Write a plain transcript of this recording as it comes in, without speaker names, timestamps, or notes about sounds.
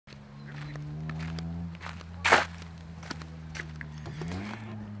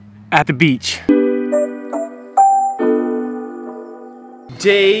at the beach.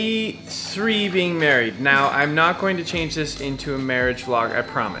 Day 3 being married. Now, I'm not going to change this into a marriage vlog, I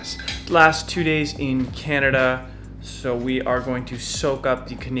promise. Last 2 days in Canada, so we are going to soak up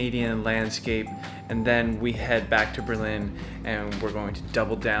the Canadian landscape, and then we head back to Berlin and we're going to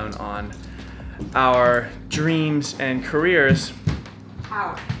double down on our dreams and careers.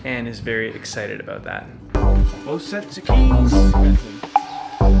 Anne is very excited about that. Both sets of keys.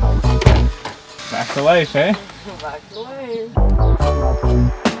 Back to life, eh? Back to life.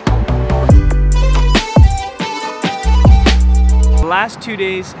 The last 2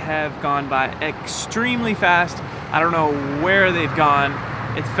 days have gone by extremely fast. I don't know where they've gone.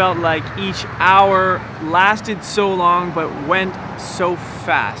 It felt like each hour lasted so long but went so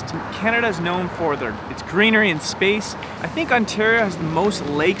fast. Canada is known for its greenery and space. I think Ontario has the most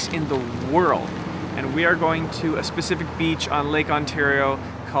lakes in the world. And we are going to a specific beach on Lake Ontario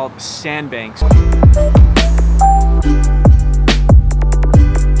called Sandbanks. I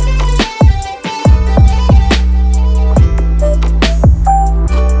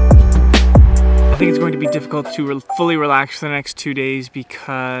think it's going to be difficult to fully relax for the next 2 days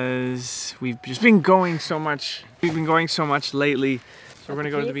because we've just been going so much. We've been going so much lately, so we're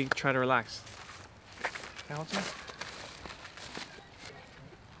gonna go to the beach, try to relax. Can I hold some?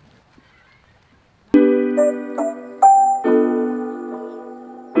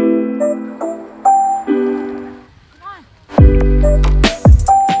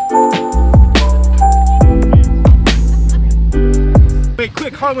 Wait,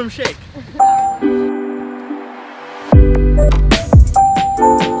 quick, Harlem Shake.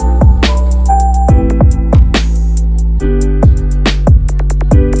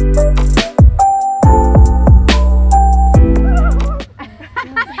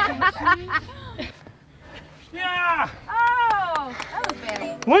 Yeah! Oh, that was very.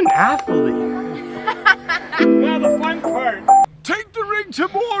 One athlete. Now the fun part. Take the ring to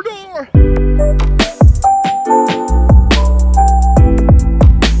Mordor.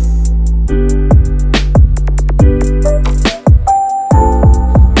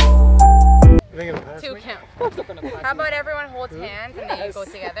 How about everyone holds hands and then you go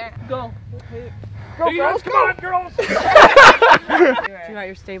together? Go. Go girls, come on girls! Do you got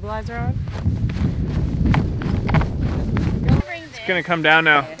your stabilizer on? It's gonna come down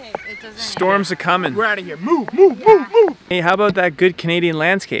now. Storms are coming. We're out of here. Move, move, move, move! Hey, how about that good Canadian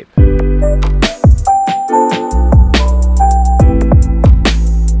landscape?